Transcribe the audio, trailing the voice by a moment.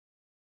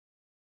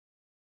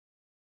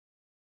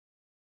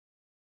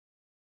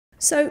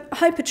So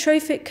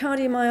hypertrophic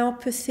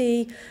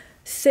cardiomyopathy,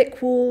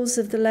 thick walls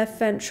of the left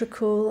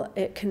ventricle,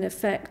 it can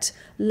affect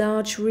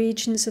large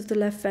regions of the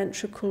left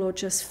ventricle or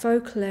just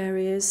focal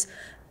areas,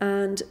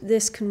 and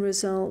this can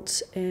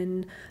result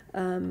in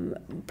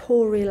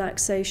poor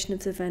relaxation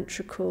of the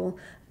ventricle,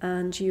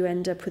 and you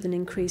end up with an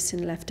increase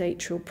in left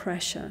atrial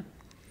pressure.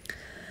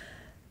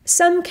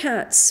 Some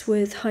cats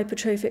with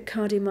hypertrophic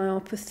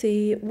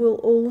cardiomyopathy will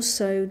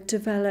also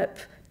develop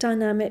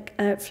dynamic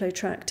outflow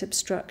tract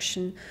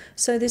obstruction.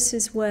 So this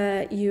is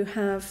where you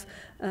have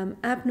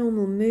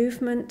abnormal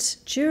movement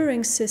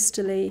during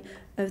systole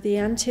of the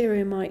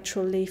anterior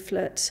mitral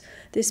leaflet.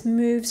 This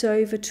moves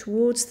over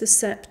towards the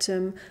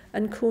septum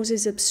and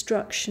causes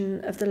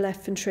obstruction of the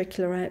left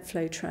ventricular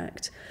outflow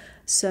tract.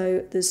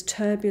 So there's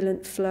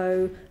turbulent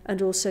flow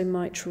and also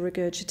mitral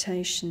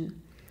regurgitation.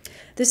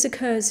 This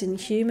occurs in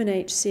human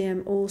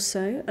HCM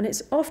also, and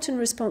it's often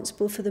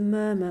responsible for the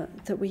murmur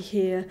that we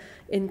hear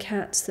in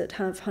cats that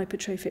have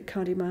hypertrophic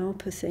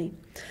cardiomyopathy.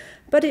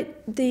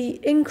 But the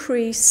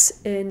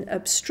increase in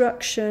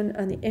obstruction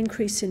and the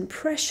increase in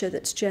pressure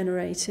that's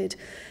generated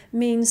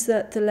means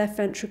that the left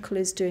ventricle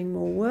is doing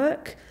more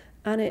work,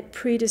 and it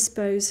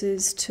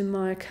predisposes to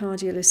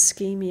myocardial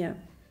ischemia.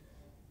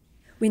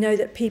 We know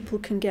that people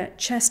can get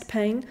chest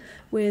pain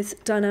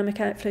with dynamic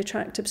outflow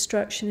tract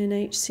obstruction in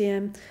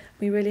HCM.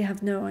 We really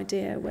have no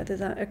idea whether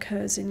that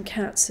occurs in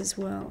cats as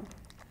well.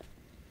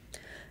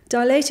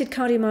 Dilated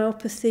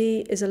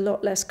cardiomyopathy is a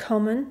lot less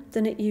common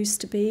than it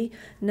used to be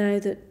now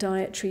that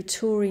dietary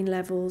taurine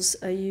levels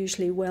are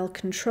usually well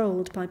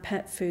controlled by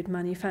pet food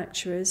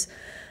manufacturers.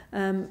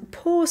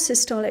 Poor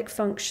systolic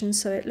function,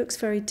 so it looks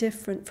very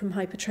different from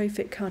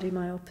hypertrophic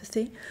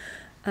cardiomyopathy,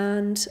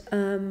 and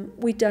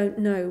we don't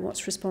know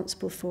what's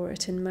responsible for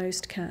it in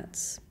most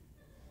cats.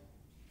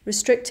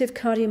 Restrictive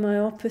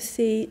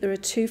cardiomyopathy, there are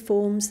two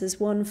forms. There's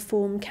one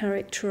form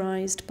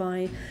characterized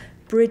by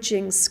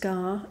bridging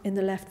scar in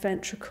the left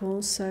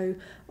ventricle, so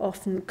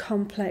often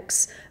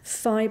complex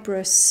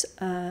fibrous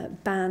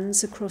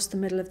bands across the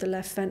middle of the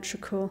left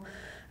ventricle,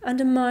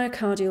 and a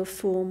myocardial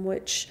form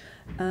which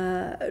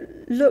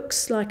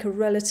looks like a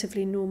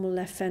relatively normal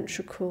left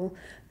ventricle,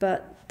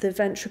 but the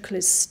ventricle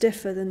is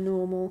stiffer than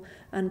normal,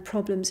 and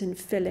problems in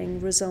filling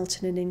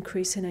result in an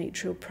increase in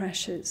atrial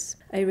pressures.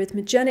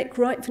 Arrhythmogenic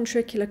right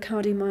ventricular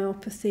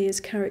cardiomyopathy is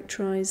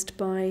characterized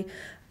by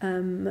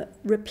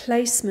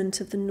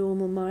replacement of the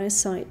normal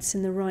myocytes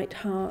in the right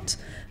heart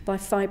by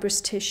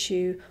fibrous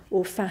tissue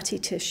or fatty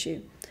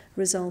tissue,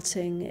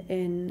 resulting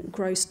in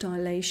gross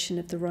dilation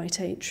of the right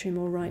atrium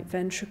or right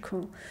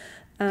ventricle.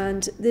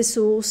 And this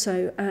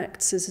also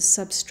acts as a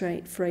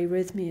substrate for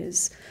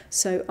arrhythmias,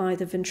 so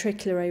either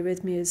ventricular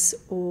arrhythmias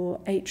or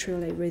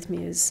atrial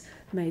arrhythmias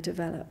may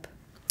develop.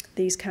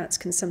 These cats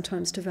can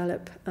sometimes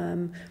develop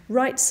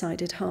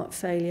right-sided heart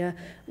failure,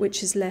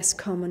 which is less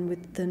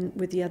common than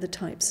with the other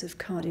types of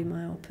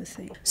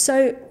cardiomyopathy.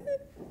 So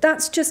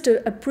that's just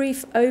a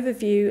brief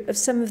overview of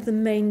some of the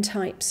main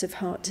types of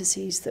heart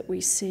disease that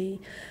we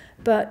see.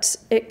 But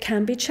it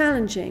can be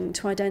challenging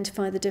to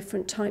identify the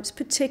different types,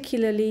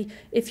 particularly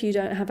if you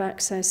don't have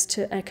access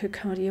to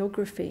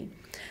echocardiography.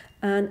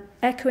 And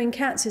echoing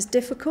cats is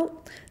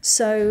difficult,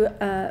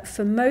 so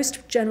for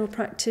most general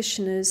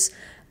practitioners,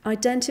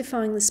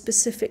 identifying the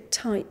specific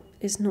type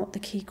is not the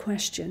key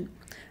question.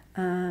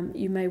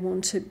 You may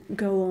want to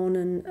go on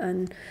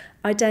and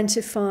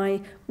identify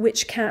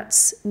which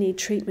cats need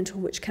treatment or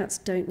which cats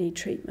don't need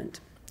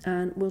treatment.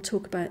 And we'll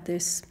talk about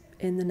this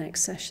in the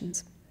next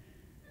sessions.